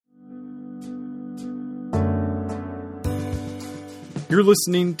You're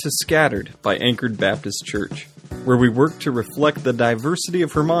listening to Scattered by Anchored Baptist Church, where we work to reflect the diversity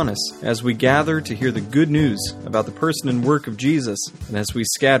of Hermanus as we gather to hear the good news about the person and work of Jesus, and as we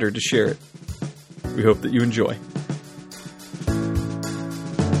scatter to share it. We hope that you enjoy.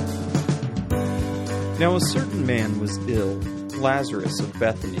 Now a certain man was ill, Lazarus of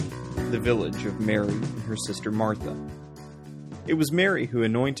Bethany, the village of Mary and her sister Martha. It was Mary who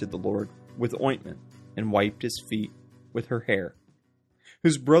anointed the Lord with ointment and wiped his feet with her hair,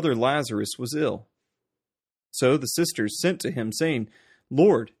 whose brother Lazarus was ill. So the sisters sent to him, saying,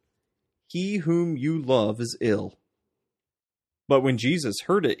 "Lord, he whom you love is ill." But when Jesus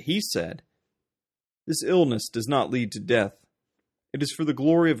heard it, he said, "This illness does not lead to death. It is for the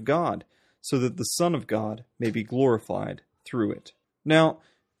glory of God, so that the Son of God may be glorified through it." Now,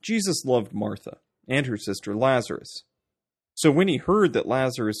 Jesus loved Martha and her sister Lazarus. So when he heard that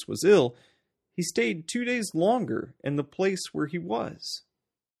Lazarus was ill, he stayed 2 days longer in the place where he was.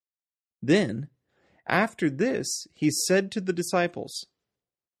 Then, after this, he said to the disciples,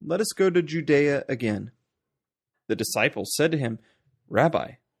 "Let us go to Judea again." The disciples said to him,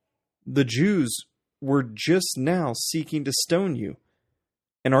 "Rabbi, the Jews were just now seeking to stone you,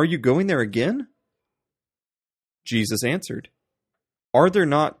 and are you going there again?" Jesus answered, "Are there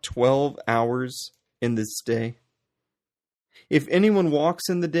not 12 hours in this day? If anyone walks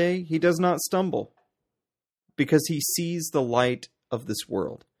in the day, he does not stumble, because he sees the light of this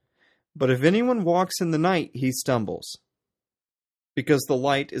world. But if anyone walks in the night, he stumbles, because the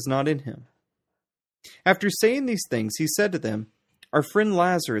light is not in him." After saying these things, he said to them, "Our friend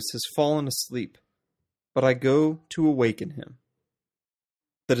Lazarus has fallen asleep, but I go to awaken him."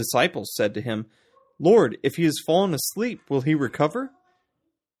 The disciples said to him, "Lord, if he has fallen asleep, will he recover?"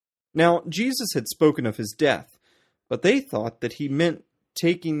 Now Jesus had spoken of his death, but they thought that he meant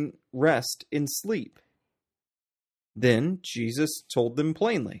taking rest in sleep. Then Jesus told them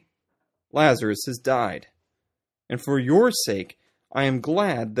plainly, "Lazarus has died, and for your sake I am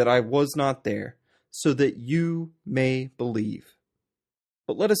glad that I was not there, so that you may believe.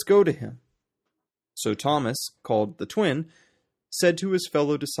 But let us go to him." So Thomas, called the twin, said to his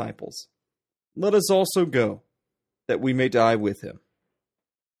fellow disciples, "Let us also go, that we may die with him."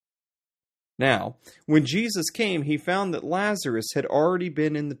 Now, when Jesus came, he found that Lazarus had already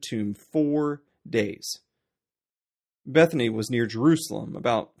been in the tomb 4 days. Bethany was near Jerusalem,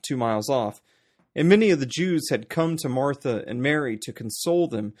 about 2 miles off, and many of the Jews had come to Martha and Mary to console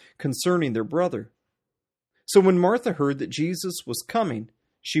them concerning their brother. So when Martha heard that Jesus was coming,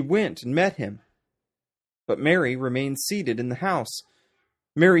 she went and met him. But Mary remained seated in the house.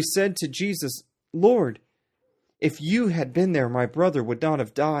 Mary said to Jesus, "Lord, if you had been there, my brother would not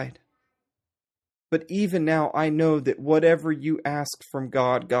have died. But even now I know that whatever you ask from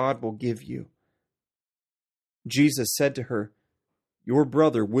God, God will give you." Jesus said to her, "Your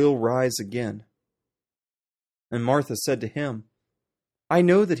brother will rise again." And Martha said to him, "I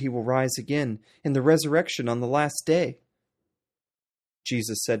know that he will rise again in the resurrection on the last day."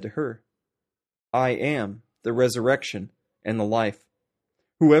 Jesus said to her, "I am the resurrection and the life.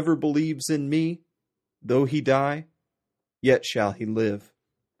 Whoever believes in me, though he die, yet shall he live.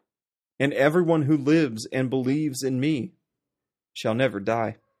 And everyone who lives and believes in me shall never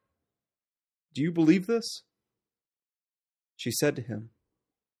die. Do you believe this?" She said to him,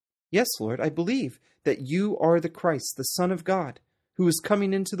 "Yes, Lord, I believe that you are the Christ, the Son of God, who is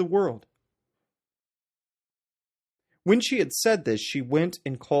coming into the world." When she had said this, she went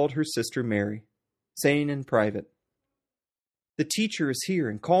and called her sister Mary, saying in private, "The teacher is here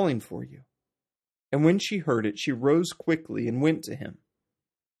and calling for you." And when she heard it, she rose quickly and went to him.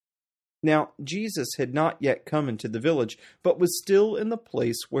 Now Jesus had not yet come into the village, but was still in the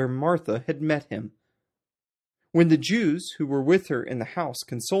place where Martha had met him. When the Jews who were with her in the house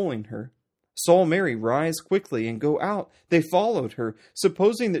consoling her saw Mary rise quickly and go out, they followed her,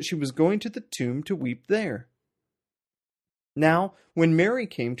 supposing that she was going to the tomb to weep there. Now, when Mary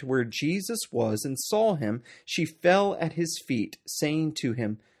came to where Jesus was and saw him, she fell at his feet, saying to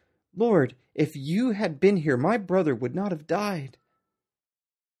him, "Lord, if you had been here, my brother would not have died."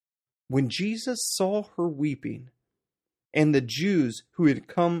 When Jesus saw her weeping, and the Jews who had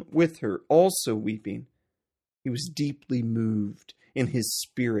come with her also weeping, he was deeply moved in his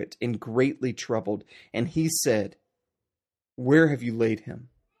spirit and greatly troubled, and he said, "Where have you laid him?"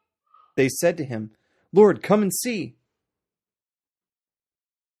 They said to him, "Lord, come and see."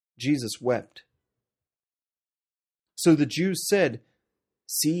 Jesus wept. So the Jews said,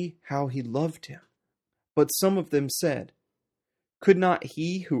 "See how he loved him." But some of them said, "Could not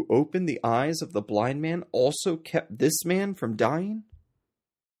he who opened the eyes of the blind man also kept this man from dying?"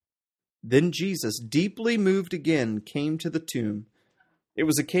 Then Jesus, deeply moved again, came to the tomb. It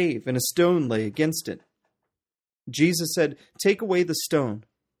was a cave, and a stone lay against it. Jesus said, "Take away the stone."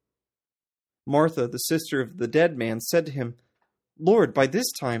 Martha, the sister of the dead man, said to him, "Lord, by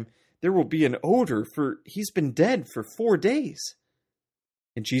this time there will be an odor, for he's been dead for 4 days."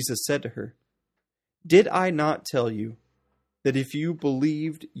 And Jesus said to her, "Did I not tell you that if you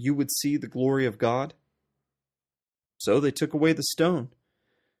believed, you would see the glory of God?" So they took away the stone.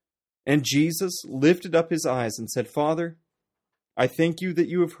 And Jesus lifted up his eyes and said, "Father, I thank you that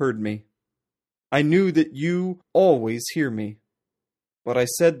you have heard me. I knew that you always hear me, but I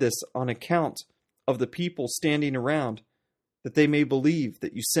said this on account of the people standing around, that they may believe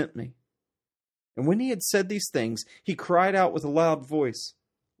that you sent me." And when he had said these things, he cried out with a loud voice,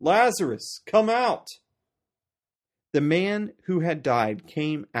 "Lazarus, come out!" The man who had died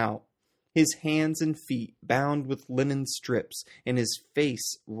came out, his hands and feet bound with linen strips, and his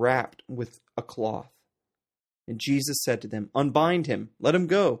face wrapped with a cloth. And Jesus said to them, "Unbind him, let him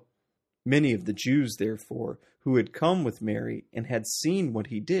go." Many of the Jews, therefore, who had come with Mary and had seen what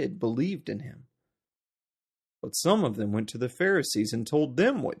he did, believed in him. But some of them went to the Pharisees and told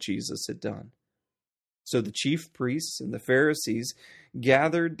them what Jesus had done. So the chief priests and the Pharisees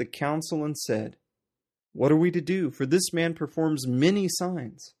gathered the council and said, "What are we to do? For this man performs many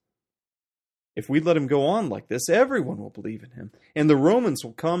signs. If we let him go on like this, everyone will believe in him, and the Romans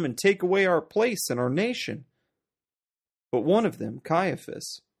will come and take away our place and our nation." But one of them,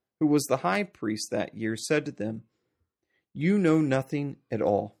 Caiaphas, who was the high priest that year, said to them, "You know nothing at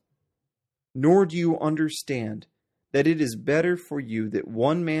all, nor do you understand that it is better for you that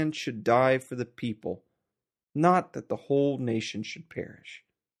one man should die for the people, not that the whole nation should perish."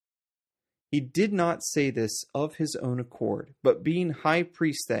 He did not say this of his own accord, but being high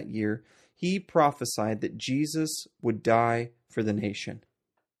priest that year, he prophesied that Jesus would die for the nation,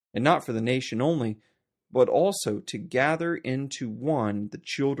 and not for the nation only, but also to gather into one the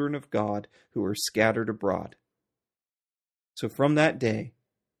children of God who are scattered abroad. So from that day,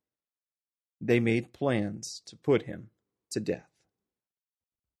 they made plans to put him to death.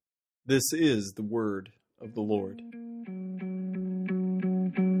 This is the word of the Lord.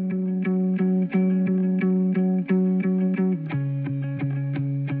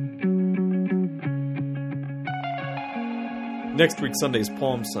 Next week, Sunday, is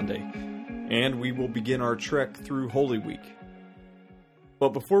Palm Sunday, and we will begin our trek through Holy Week. But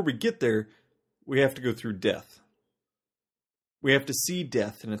before we get there, we have to go through death. We have to see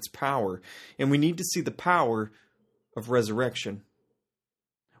death and its power, and we need to see the power of resurrection.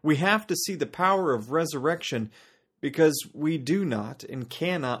 We have to see the power of resurrection because we do not and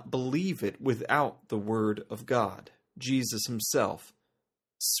cannot believe it without the Word of God, Jesus himself,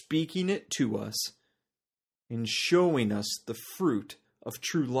 speaking it to us and showing us the fruit of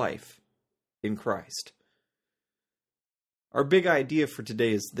true life in Christ. Our big idea for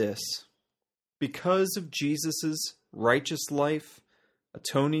today is this: because of Jesus' righteous life,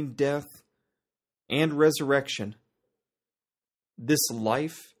 atoning death, and resurrection, this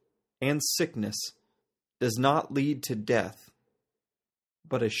life and sickness does not lead to death,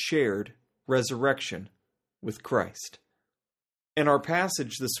 but a shared resurrection with Christ. In our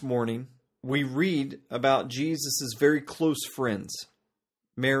passage this morning, we read about Jesus' very close friends,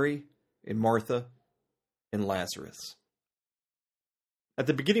 Mary and Martha and Lazarus. At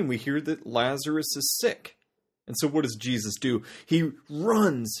the beginning, we hear that Lazarus is sick. And so what does Jesus do? He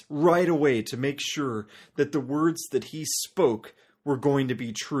runs right away to make sure that the words that he spoke were going to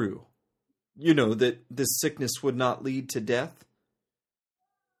be true. You know, that this sickness would not lead to death.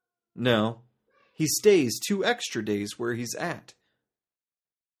 No, he stays 2 extra days where he's at.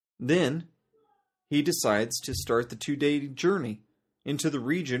 Then he decides to start the 2-day journey into the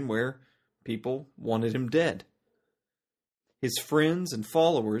region where people wanted him dead. His friends and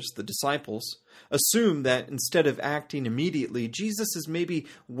followers, the disciples, assume that instead of acting immediately, Jesus is maybe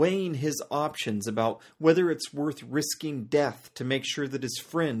weighing his options about whether it's worth risking death to make sure that his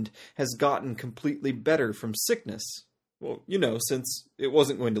friend has gotten completely better from sickness. Well, since it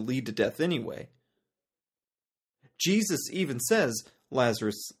wasn't going to lead to death anyway. Jesus even says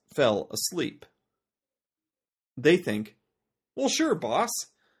Lazarus fell asleep. They think, well, sure, boss.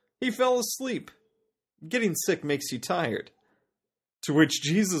 He fell asleep. Getting sick makes you tired. To which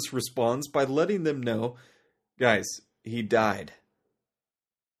Jesus responds by letting them know, guys, he died.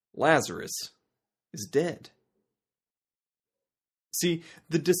 Lazarus is dead. See,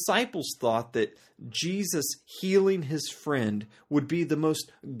 the disciples thought that Jesus healing his friend would be the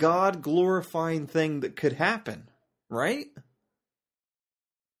most God-glorifying thing that could happen, right?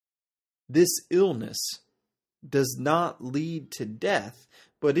 This illness does not lead to death,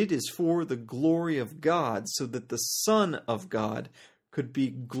 but it is for the glory of God, so that the Son of God could be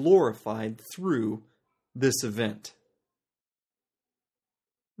glorified through this event.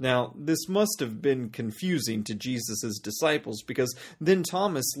 Now, this must have been confusing to Jesus' disciples, because then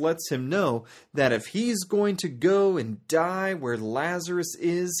Thomas lets him know that if he's going to go and die where Lazarus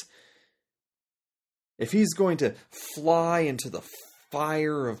is, if he's going to fly into the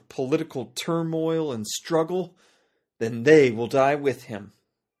fire of political turmoil and struggle, then they will die with him.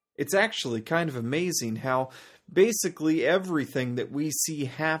 It's actually kind of amazing how basically everything that we see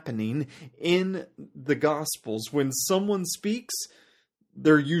happening in the Gospels, when someone speaks,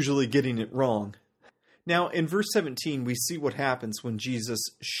 they're usually getting it wrong. Now, in verse 17, we see what happens when Jesus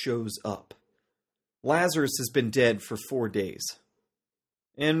shows up. Lazarus has been dead for 4 days.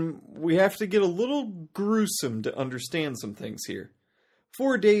 And we have to get a little gruesome to understand some things here.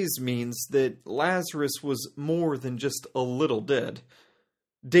 4 days means that Lazarus was more than just a little dead.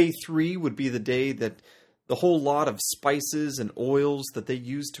 Day 3 would be the day that the whole lot of spices and oils that they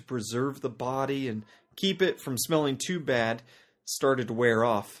used to preserve the body and keep it from smelling too bad started to wear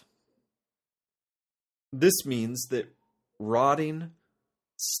off. This means that rotting,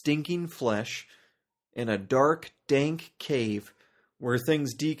 stinking flesh in a dark, dank cave where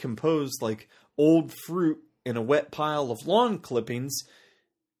things decompose like old fruit in a wet pile of lawn clippings,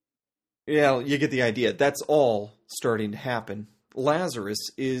 yeah, you get the idea. That's all starting to happen. Lazarus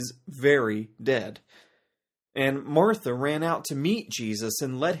is very dead. And Martha ran out to meet Jesus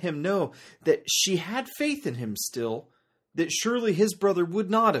and let him know that she had faith in him still, that surely his brother would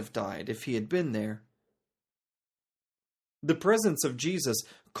not have died if he had been there. The presence of Jesus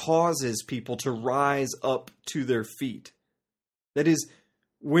causes people to rise up to their feet. That is,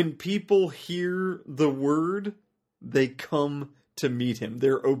 when people hear the word, they come to meet him.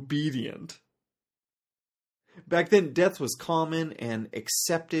 They're obedient. Back then, death was common and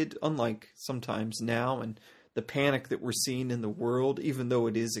accepted, unlike sometimes now, and the panic that we're seeing in the world, even though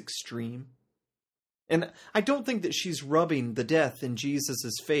it is extreme. And I don't think that she's rubbing the death in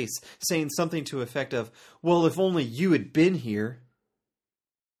Jesus' face, saying something to the effect of, well, if only you had been here.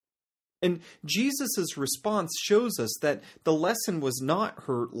 And Jesus' response shows us that the lesson was not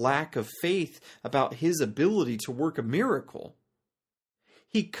her lack of faith about his ability to work a miracle.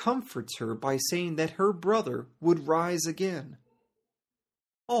 He comforts her by saying that her brother would rise again.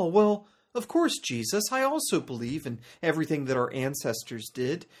 Oh, well, of course, Jesus, I also believe in everything that our ancestors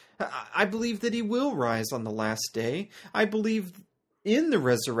did. I believe that he will rise on the last day. I believe in the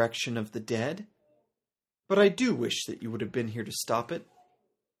resurrection of the dead. But I do wish that you would have been here to stop it.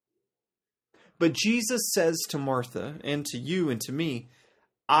 But Jesus says to Martha, and to you and to me,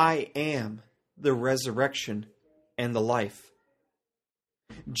 I am the resurrection and the life.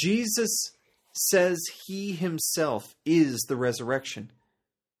 Jesus says he himself is the resurrection.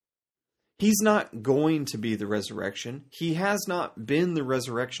 He's not going to be the resurrection. He has not been the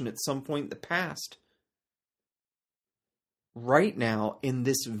resurrection at some point in the past. Right now, in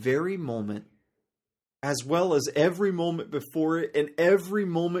this very moment, as well as every moment before it and every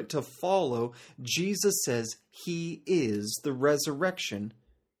moment to follow, Jesus says he is the resurrection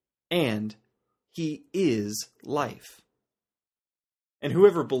and he is life. And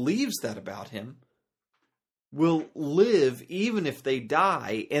whoever believes that about him will live even if they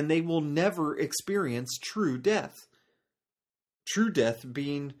die, and they will never experience true death. True death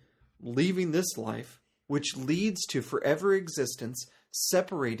being leaving this life, which leads to forever existence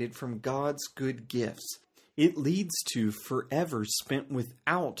separated from God's good gifts. It leads to forever spent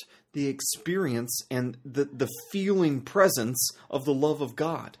without the experience and the feeling presence of the love of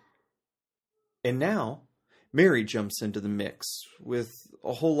God. And now, Mary jumps into the mix with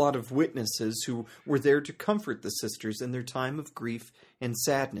a whole lot of witnesses who were there to comfort the sisters in their time of grief and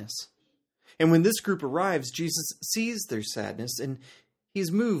sadness. And when this group arrives, Jesus sees their sadness and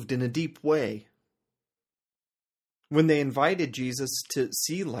he's moved in a deep way. When they invited Jesus to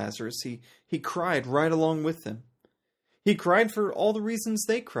see Lazarus, he cried right along with them. He cried for all the reasons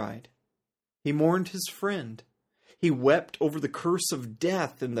they cried. He mourned his friend. He wept over the curse of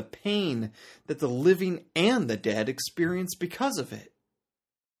death and the pain that the living and the dead experience because of it.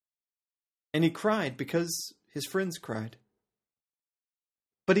 And he cried because his friends cried.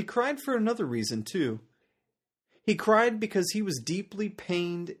 But he cried for another reason too. He cried because he was deeply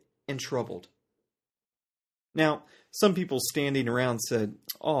pained and troubled. Now, some people standing around said,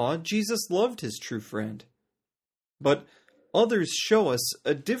 "Aw, Jesus loved his true friend." But others show us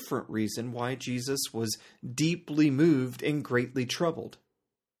a different reason why Jesus was deeply moved and greatly troubled.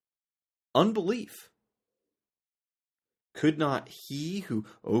 Unbelief. Could not he who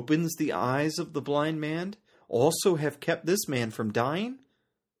opens the eyes of the blind man also have kept this man from dying?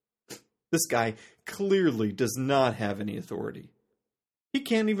 This guy clearly does not have any authority. He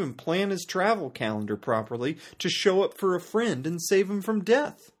can't even plan his travel calendar properly to show up for a friend and save him from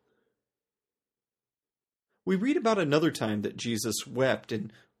death. We read about another time that Jesus wept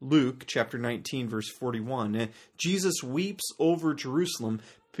in Luke chapter 19, verse 41. Jesus weeps over Jerusalem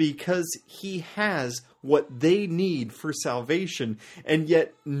because he has what they need for salvation, and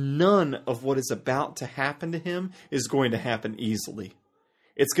yet none of what is about to happen to him is going to happen easily.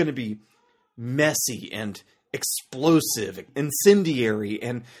 It's going to be messy and explosive, incendiary,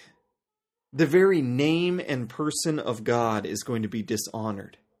 and the very name and person of God is going to be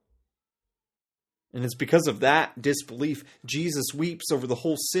dishonored. And it's because of that disbelief, Jesus weeps over the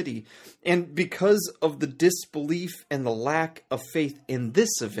whole city. And because of the disbelief and the lack of faith in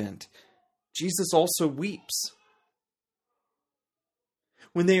this event, Jesus also weeps.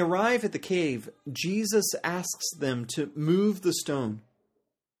 When they arrive at the cave, Jesus asks them to move the stone,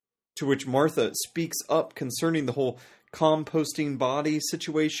 to which Martha speaks up concerning the whole composting body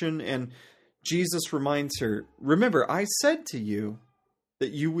situation, and Jesus reminds her, "Remember, I said to you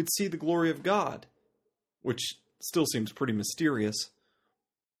that you would see the glory of God," which still seems pretty mysterious.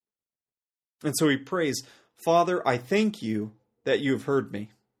 And so he prays, "Father, I thank you that you have heard me.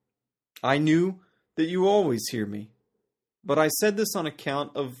 I knew that you always hear me, but I said this on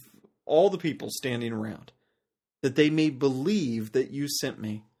account of all the people standing around, that they may believe that you sent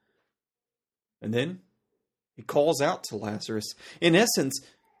me." And then he calls out to Lazarus. In essence,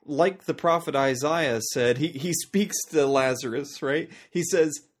 like the prophet Isaiah said, he speaks to Lazarus, right? He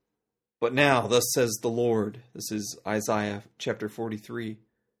says, "But now, thus says the Lord," this is Isaiah chapter 43,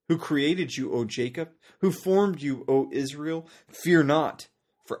 "who created you, O Jacob, who formed you, O Israel, fear not,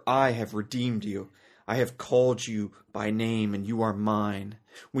 for I have redeemed you. I have called you by name, and you are mine.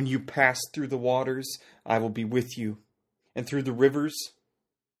 When you pass through the waters, I will be with you, and through the rivers,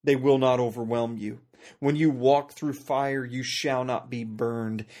 they will not overwhelm you. When you walk through fire, you shall not be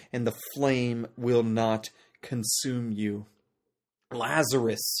burned, and the flame will not consume you."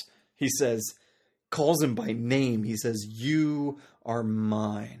 Lazarus, he says, calls him by name. He says, "You are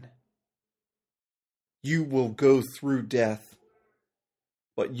mine. You will go through death,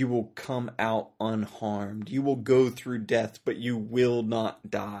 but you will come out unharmed. You will go through death, but you will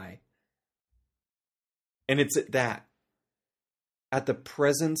not die." And it's at the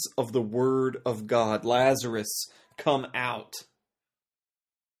presence of the Word of God, "Lazarus, come out."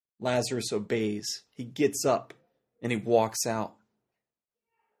 Lazarus obeys. He gets up and he walks out.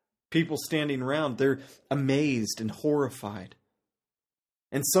 People standing around, they're amazed and horrified.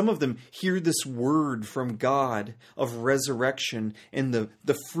 And some of them hear this word from God of resurrection and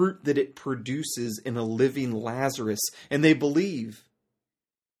the fruit that it produces in a living Lazarus, and they believe.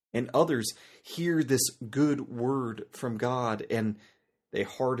 And others hear this good word from God, and they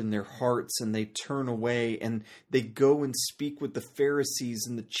harden their hearts and they turn away, and they go and speak with the Pharisees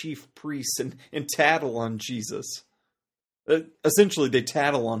and the chief priests and tattle on Jesus. Essentially, they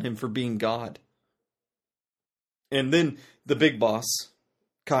tattle on him for being God. And then the big boss,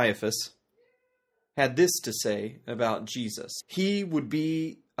 Caiaphas, had this to say about Jesus. He would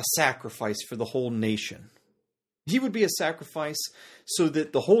be a sacrifice for the whole nation. He would be a sacrifice so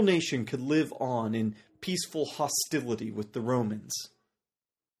that the whole nation could live on in peaceful hostility with the Romans.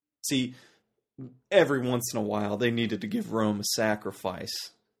 See, every once in a while, they needed to give Rome a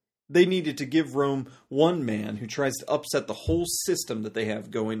sacrifice. They needed to give Rome one man who tries to upset the whole system that they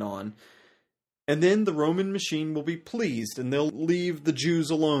have going on. And then the Roman machine will be pleased and they'll leave the Jews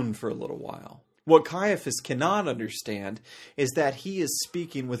alone for a little while. What Caiaphas cannot understand is that he is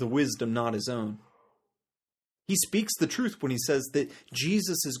speaking with a wisdom not his own. He speaks the truth when he says that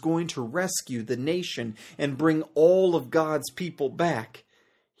Jesus is going to rescue the nation and bring all of God's people back.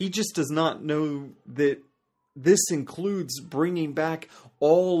 He just does not know that this includes bringing back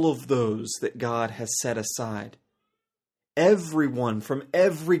all of those that God has set aside. Everyone from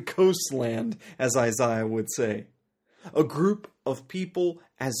every coastland, as Isaiah would say. A group of people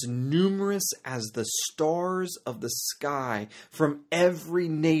as numerous as the stars of the sky from every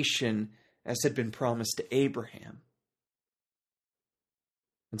nation as had been promised to Abraham.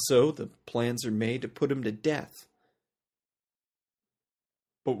 And so the plans are made to put him to death.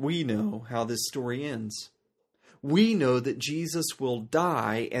 But we know how this story ends. We know that Jesus will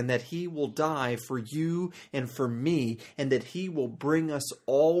die, and that he will die for you and for me, and that he will bring us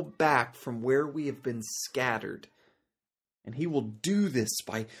all back from where we have been scattered. And he will do this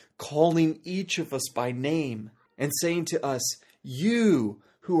by calling each of us by name and saying to us, "You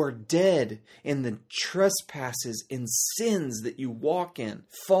who are dead in the trespasses and sins that you walk in,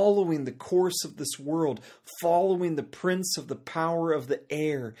 following the course of this world, following the prince of the power of the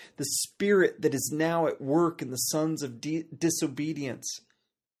air, the spirit that is now at work in the sons of disobedience.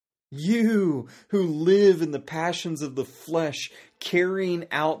 You who live in the passions of the flesh, carrying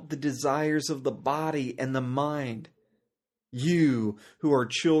out the desires of the body and the mind. You who are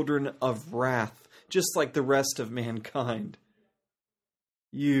children of wrath, just like the rest of mankind.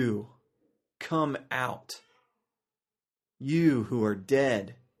 You, come out. You who are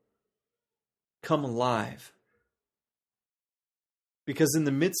dead, come alive. Because in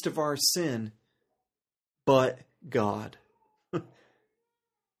the midst of our sin, but God.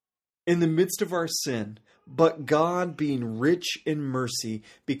 In the midst of our sin, but God being rich in mercy,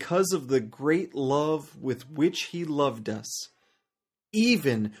 because of the great love with which He loved us,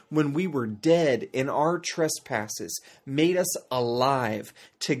 even when we were dead in our trespasses, made us alive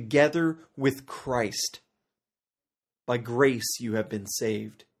together with Christ. By grace you have been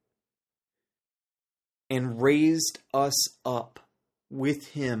saved. And raised us up with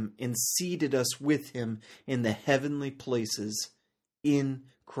Him and seated us with Him in the heavenly places in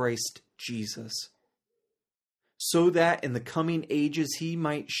Christ Jesus. So that in the coming ages He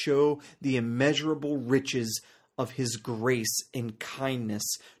might show the immeasurable riches of His grace and kindness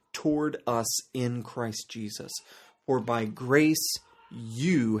toward us in Christ Jesus. For by grace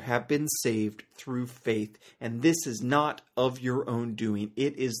you have been saved through faith, and this is not of your own doing.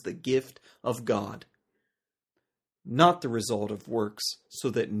 It is the gift of God, not the result of works, so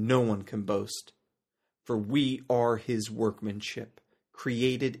that no one can boast. For we are His workmanship,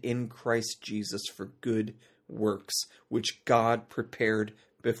 created in Christ Jesus for good works, which God prepared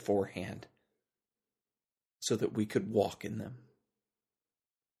beforehand, so that we could walk in them.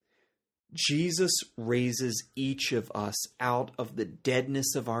 Jesus raises each of us out of the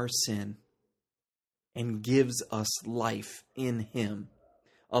deadness of our sin and gives us life in Him.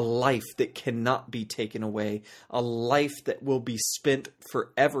 A life that cannot be taken away. A life that will be spent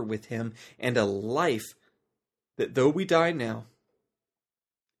forever with Him. And a life that though we die now,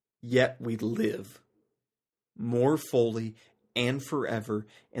 yet we live more fully and forever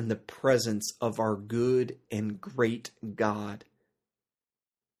in the presence of our good and great God,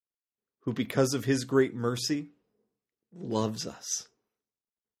 who because of His great mercy loves us.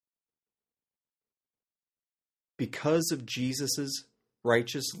 Because of Jesus'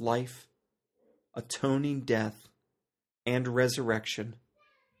 righteous life, atoning death, and resurrection,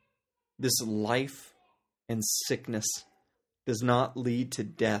 this life and sickness does not lead to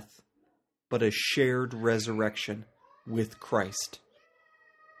death, but a shared resurrection with Christ.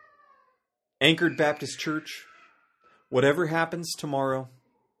 Anchored Baptist Church, whatever happens tomorrow,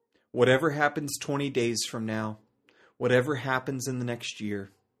 whatever happens 20 days from now, whatever happens in the next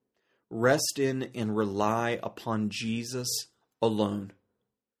year, rest in and rely upon Jesus alone,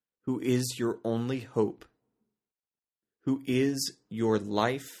 who is your only hope, who is your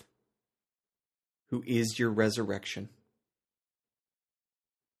life, who is your resurrection.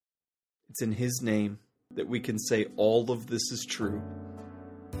 It's in His name that we can say all of this is true.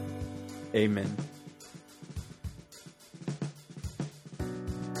 Amen.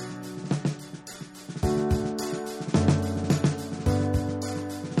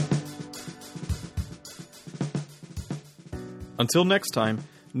 Until next time,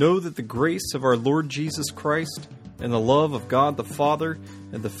 know that the grace of our Lord Jesus Christ and the love of God the Father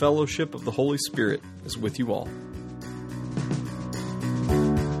and the fellowship of the Holy Spirit is with you all.